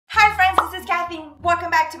nothing, welcome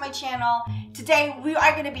back to my channel. Today we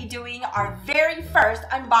are going to be doing our very first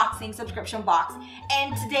unboxing subscription box,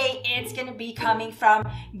 and today it's going to be coming from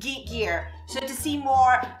Geek Gear. So to see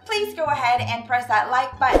more, please go ahead and press that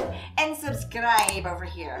like button and subscribe over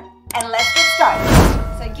here. And let's get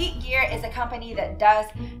started. So Geek Gear is a company that does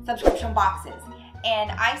subscription boxes,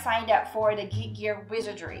 and I signed up for the Geek Gear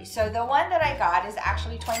Wizardry. So the one that I got is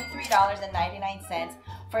actually $23.99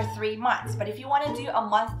 for 3 months. But if you want to do a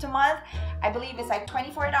month to month, I believe it's like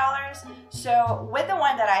 $24. So with the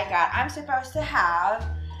one that I got, I'm supposed to have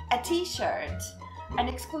a t-shirt, an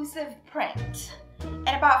exclusive print, and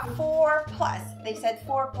about 4+. They said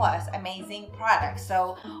 4+ amazing products.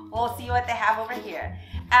 So we'll see what they have over here.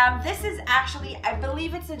 This is actually, I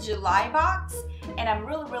believe it's a July box, and I'm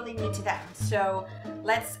really new to them. So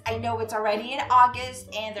I know it's already in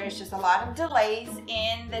August, and there's just a lot of delays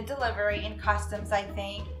in the delivery and customs, I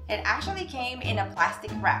think. It actually came in a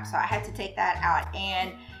plastic wrap, so I had to take that out.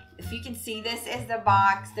 And if you can see, this is the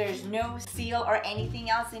box. There's no seal or anything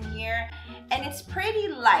else in here, and it's pretty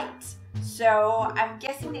light. So I'm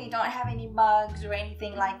guessing they don't have any mugs or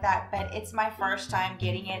anything like that, but it's my first time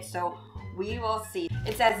getting it, so we will see.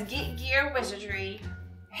 It says Geek Gear Wizardry,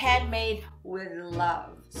 handmade with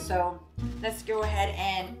love. So let's go ahead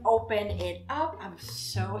and open it up. I'm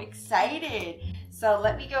so excited. So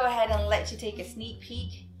let me go ahead and let you take a sneak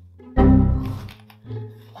peek.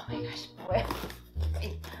 Oh my gosh, wait.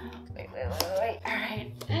 All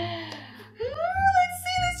right. Let's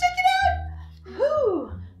see, let's check it out.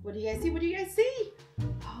 Whew. What do you guys see? What do you guys see?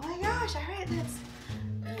 Oh my gosh, all right,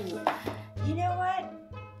 you know what?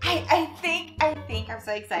 I think I'm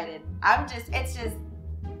so excited. It's just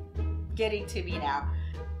getting to me now.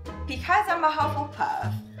 Because I'm a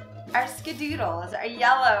Hufflepuff, our skadoodles are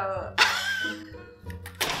yellow.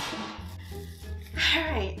 All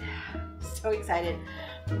right, so excited.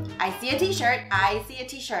 I see a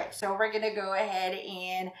t-shirt. So we're gonna go ahead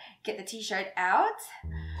and get the t-shirt out.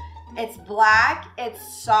 It's black,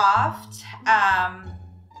 it's soft, and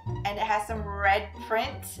it has some red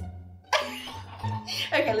print.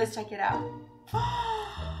 Okay, let's check it out.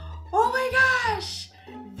 Oh my gosh,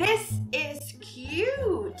 this is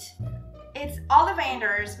cute. It's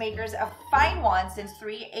Ollivanders, makers of fine ones since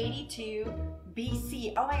 382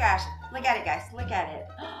 BC. Oh my gosh, look at it, guys, look at it.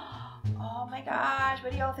 Oh my gosh,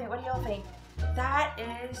 what do y'all think? What do y'all think? That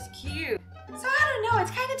is cute. So I don't know,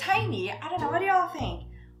 it's kind of tiny. I don't know, what do y'all think?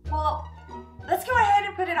 Well, let's go ahead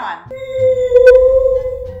and put it on.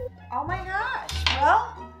 Oh my gosh,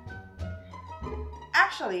 well,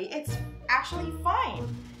 actually, it's actually fine.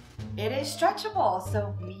 It is stretchable,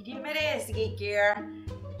 so medium it is, Geek Gear.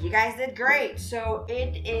 You guys did great. So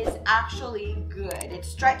it is actually good.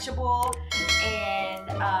 It's stretchable, and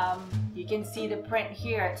you can see the print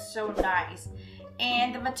here. It's so nice.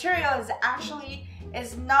 And the material is actually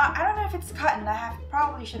not, I don't know if it's cotton.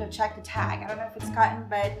 Probably should have checked the tag. I don't know if it's cotton,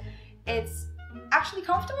 but it's actually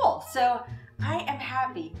comfortable. So I am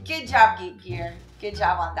happy. Good job, Geek Gear. Good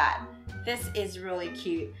job on that. This is really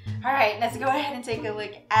cute. All right, let's go ahead and take a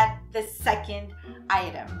look at the second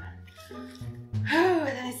item.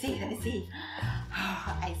 Let me see.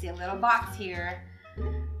 Oh, I see a little box here.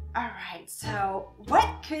 All right, so what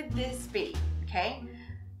could this be? Okay,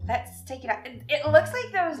 let's take it out. It looks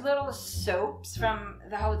like those little soaps from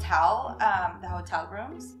the hotel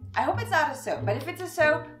rooms. I hope it's not a soap, but if it's a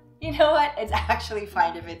soap, you know what? It's actually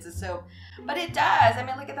fine if it's a soap. But it does. I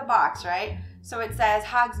mean, look at the box, right? So it says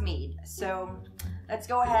Hogsmeade. So let's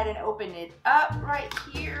go ahead and open it up right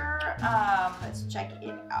here. Let's check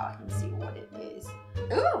it out and see what it is.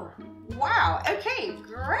 Ooh, wow. Okay,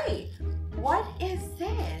 great. What is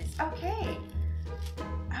this? Okay.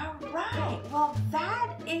 All right. Well,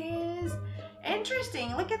 that is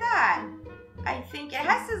interesting. Look at that. I think it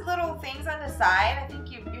has these little things on the side. I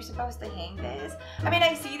think you're supposed to hang this. I mean,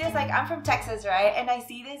 I see this, like, I'm from Texas, right? And I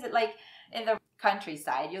see this like in the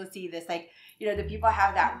countryside. You'll see this, like, you know, the people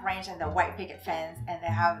have that ranch and the white picket fence, and they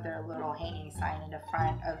have their little hanging sign in the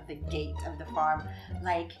front of the gate of the farm,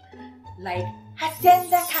 like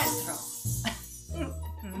Hacienda Castro.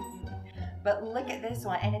 But look at this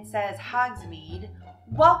one, and it says Hogsmeade.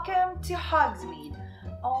 Welcome to Hogsmeade.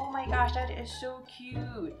 Oh my gosh, that is so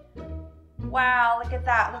cute. Wow, look at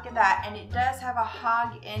that, look at that. And it does have a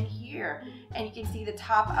hog in here, and you can see the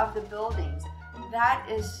top of the buildings. That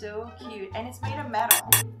is so cute, and it's made of metal.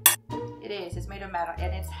 It is, it's made of metal,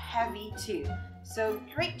 and it's heavy too. So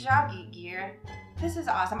great job, Geek Gear. This is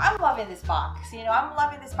awesome. I'm loving this box. You know, I'm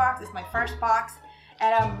loving this box. It's my first box,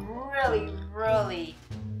 and I'm really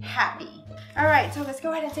happy. All right, so let's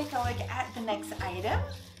go ahead and take a look at the next item.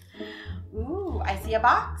 Ooh, I see a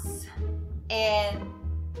box, and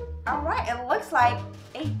All right, it looks like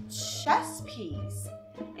a chess piece.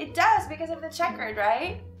 It does because of the checkered,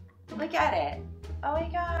 right? Look at it. Oh my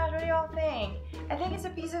gosh, what do y'all think? I think it's a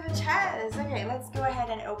piece of a chess. Okay, let's go ahead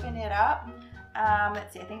and open it up.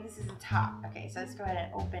 Let's see, I think this is the top. Okay, so let's go ahead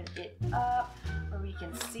and open it up where we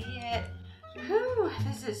can see it. Whew,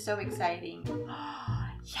 this is so exciting.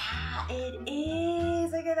 Yeah, it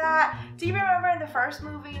is. Look at that. Do you remember in the first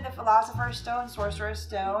movie, The Philosopher's Stone, Sorcerer's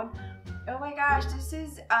Stone? Oh my gosh, this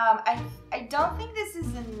is, I don't think this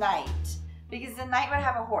is a knight because the knight would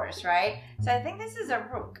have a horse, right? So I think this is a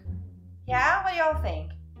rook. Yeah, what do y'all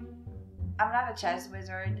think? I'm not a chess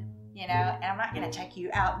wizard, you know, and I'm not gonna check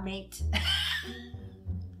you out, mate.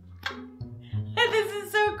 This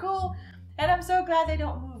is so cool, and I'm so glad they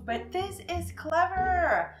don't move, but this is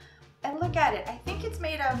clever. And look at it. I think it's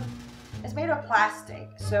made of plastic.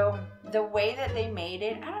 So the way that they made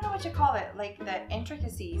it, I don't know what you call it, like the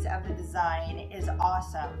intricacies of the design is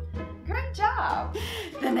awesome. Great job.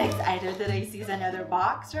 The next item that I see is another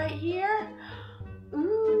box right here.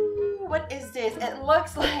 Ooh, what is this? It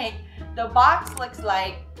looks like, the box looks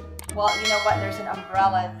like, well, you know what? There's an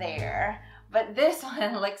umbrella there. But this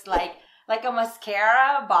one looks like a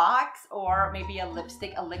mascara box or maybe a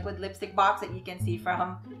lipstick, a liquid lipstick box that you can see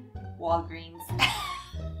from Walgreens.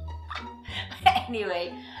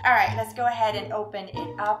 Anyway, all right, let's go ahead and open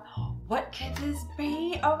it up. What could this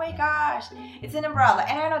be? Oh my gosh, it's an umbrella.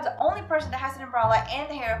 And I know the only person that has an umbrella in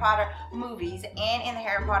the Harry Potter movies and in the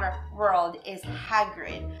Harry Potter world is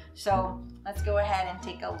Hagrid. So let's go ahead and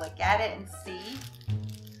take a look at it and see.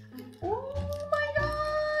 Oh my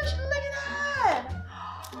gosh, look at that.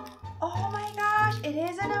 Oh my gosh, it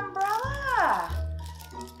is an umbrella.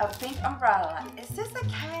 A pink umbrella. Is this a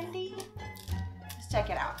candy? Let's check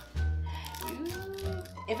it out. Ooh.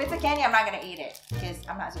 If it's a candy, I'm not gonna eat it because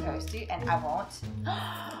I'm not supposed to, and I won't.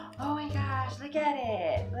 Oh my gosh, look at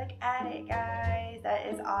it. Look at it, guys. That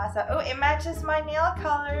is awesome. Oh, it matches my nail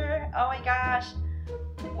color. Oh my gosh.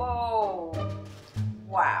 Whoa.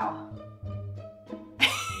 Wow.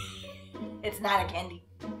 It's not a candy.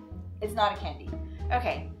 It's not a candy.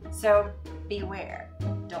 Okay, so beware.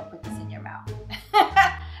 Don't put this in your mouth.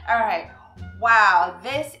 All right. Wow,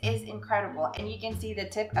 this is incredible, and you can see the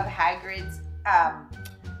tip of Hagrid's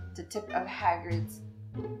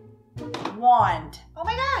wand. Oh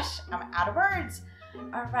my gosh, I'm out of words.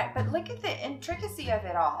 All right, but look at the intricacy of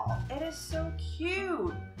it all. It is so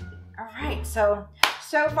cute. All right, so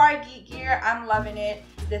far Geek Gear, I'm loving it.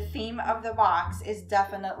 The theme of the box is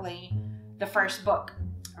definitely the first book,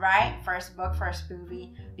 right? First book, first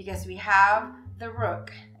movie, because we have the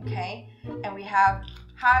Rook, okay, and we have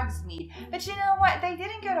Hogsmeade. But you know what? They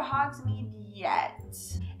didn't go to Hogsmeade yet.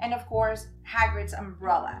 And of course, Hagrid's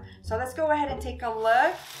umbrella. So let's go ahead and take a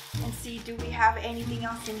look and see, do we have anything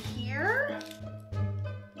else in here?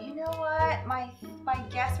 You know what? My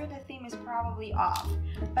guess for the theme is probably off.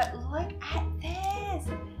 But look at this.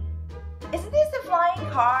 Isn't this the flying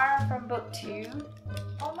car from book 2?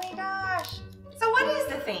 Oh my gosh. So what is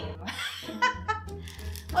the theme?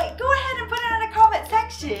 Wait, go ahead and put it in the comment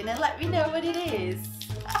section and let me know what it is.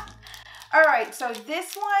 All right, so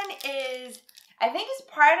this one is, I think it's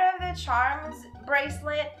part of the Charms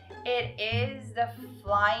bracelet. It is the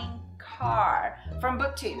flying car from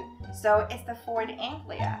book 2. So it's the Ford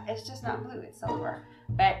Anglia. It's just not blue, it's silver.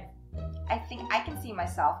 But I think I can see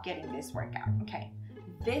myself getting this workout. Okay,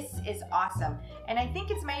 this is awesome. And I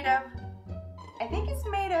think it's made of,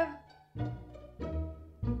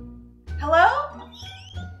 hello?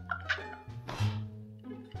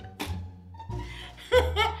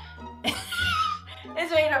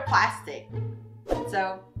 It's made of plastic.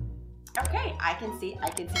 So, okay, I can see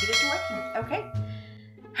this working. Okay.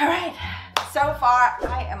 All right. So far,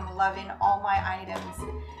 I am loving all my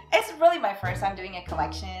items. It's really my first time doing a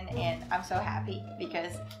collection, and I'm so happy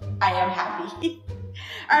because I am happy.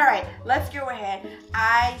 All right, let's go ahead.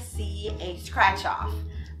 I see a scratch off.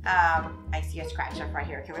 I see a scratch off right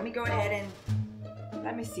here. Okay, let me go ahead and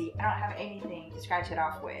let me see. I don't have anything to scratch it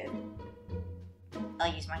off with.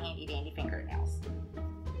 I'll use my handy dandy fingernails.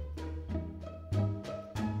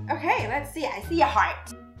 Okay, let's see. I see a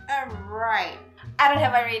heart. All right. I don't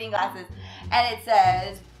have my reading glasses. And it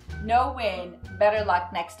says, no win, better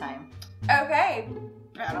luck next time. Okay,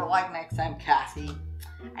 better luck next time, Cassie.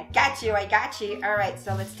 I got you. All right,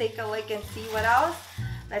 so let's take a look and see what else.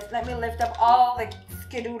 Let me lift up all the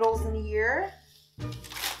skidoodles in here.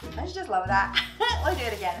 Don't you just love that? Let's do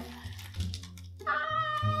it again.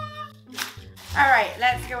 All right,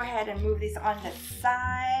 let's go ahead and move this on the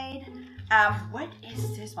side. What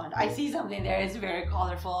is this one? I see something there. It's very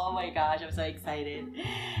colorful. Oh my gosh, I'm so excited.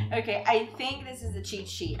 Okay, I think this is the cheat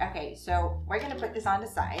sheet. Okay, so we're gonna put this on the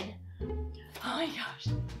side. Oh my gosh,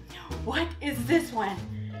 what is this one?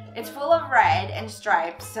 It's full of red and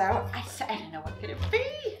stripes, so I don't know what could it be.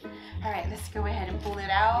 All right, let's go ahead and pull it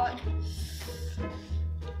out.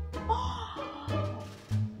 Oh,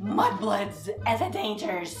 mudbloods and the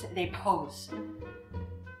dangers they pose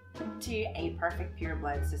to a perfect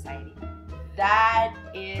pureblood society. That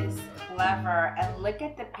is clever, and look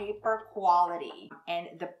at the paper quality and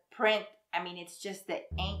the print. I mean, it's just the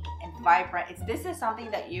ink and vibrant. This is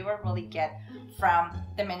something that you will really get from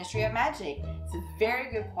the Ministry of Magic. It's a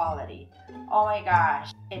very good quality. Oh my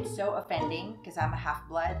gosh, it's so offending because I'm a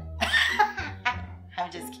half-blood.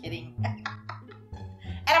 I'm just kidding. And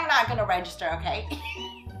I'm not gonna register, okay?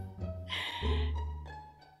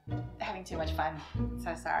 Having too much fun.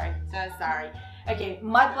 So sorry. So sorry. Okay,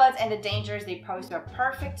 mudbloods and the dangers they pose to a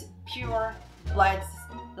perfect, pure bloods.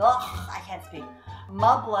 Ugh, I can't speak.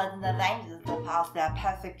 Mudbloods and the dangers they pose to a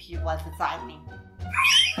perfect, pure blood society.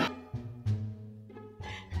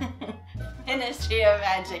 Ministry of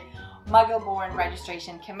Magic, Muggle-born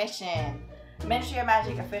Registration Commission. Ministry of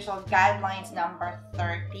Magic official guidelines number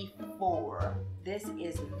 34. This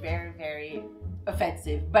is very, very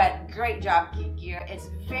offensive, but great job, Geek Gear. It's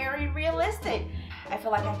very realistic. I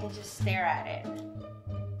feel like I can just stare at it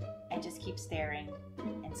and just keep staring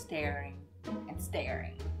and staring and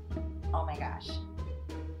staring. Oh my gosh,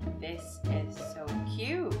 this is so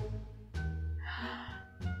cute.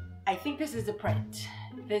 I think this is the print.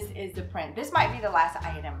 This is the print. This might be the last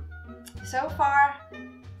item. So far,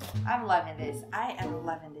 I'm loving this. I am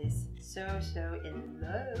loving this. So in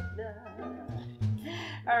love.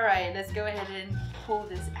 All right, let's go ahead and pull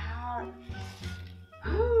this out.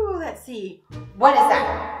 Ooh, let's see. What is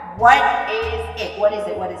that? What is it? What is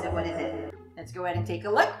it? What is it? What is it? Let's go ahead and take a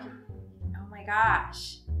look. Oh my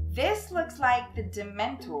gosh. This looks like the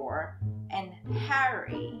Dementor and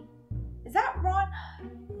Harry. Is that Ron?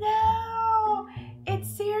 No, it's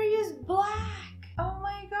Sirius Black. Oh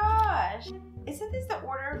my gosh. Isn't this the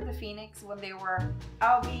Order of the Phoenix when they were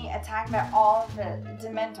being attacked by all the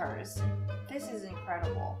Dementors? This is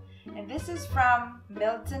incredible. And this is from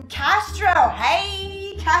Milton Castro.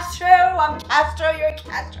 Hey, Castro. I'm Castro. You're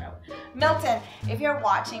Castro. Milton, if you're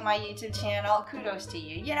watching my YouTube channel, kudos to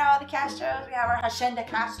you. You know, the Castros, we have our Hacienda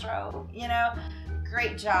Castro, you know.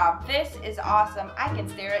 Great job. This is awesome. I can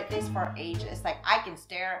stare at this for ages. Like, I can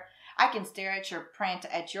stare at your print,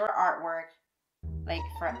 at your artwork, like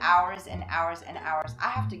for hours and hours and hours. I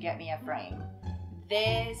have to get me a frame.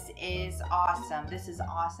 This is awesome. This is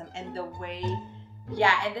awesome. And the way,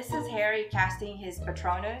 yeah, and this is Harry casting his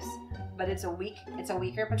Patronus, but it's a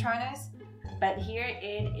weaker Patronus. But here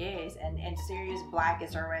it is, and Sirius Black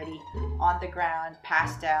is already on the ground,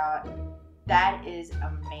 passed out. That is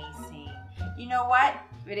amazing. You know what?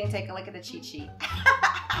 We didn't take a look at the cheat sheet.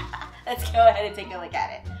 Let's go ahead and take a look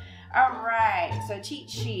at it. All right, so cheat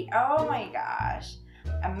sheet. Oh my gosh.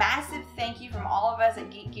 A massive thank you from all of us at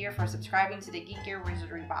Geek Gear for subscribing to the Geek Gear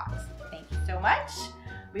Wizardry box. Thank you so much.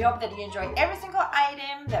 We hope that you enjoyed every single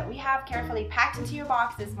item that we have carefully packed into your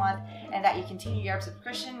box this month and that you continue your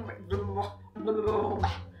subscription.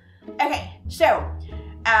 Okay, so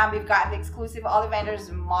we've got the exclusive Ollivander's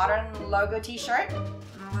Modern Logo t-shirt.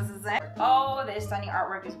 This is it. Oh, this stunning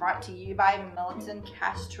artwork is brought to you by Milton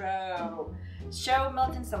Castro. Show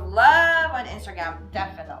Milton some love on Instagram.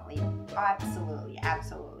 Definitely. Absolutely.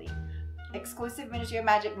 Absolutely. Exclusive Ministry of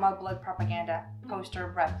Magic Mudblood propaganda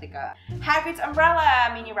poster replica. Hagrid's umbrella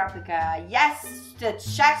mini replica. Yes, the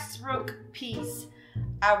Chessrook piece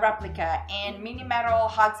replica. And mini metal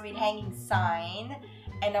Hogsmeade hanging sign.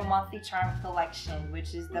 And a monthly charm collection,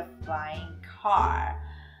 which is the flying car.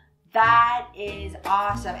 That is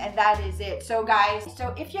awesome, and that is it. So guys,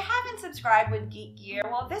 so if you haven't subscribed with Geek Gear,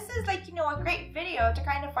 well, this is like, you know, a great video to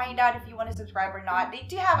kind of find out if you want to subscribe or not. They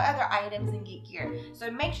do have other items in Geek Gear, so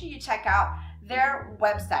make sure you check out their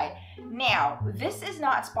website. Now, this is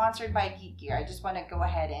not sponsored by Geek Gear. I just want to go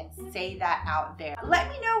ahead and say that out there. Let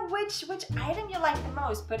me know which item you like the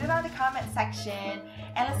most. Put it on the comment section,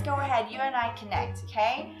 and let's go ahead. You and I connect,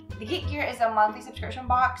 okay? The Geek Gear is a monthly subscription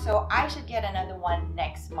box, so I should get another one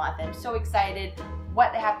next month. I'm so excited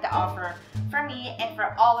what they have to offer for me and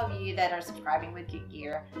for all of you that are subscribing with Geek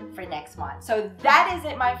Gear for next month. So that is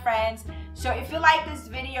it, my friends. So if you like this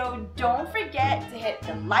video, don't forget to hit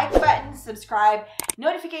the like button, subscribe,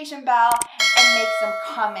 notification bell, and make some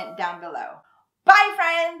comment down below. Bye,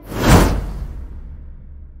 friends!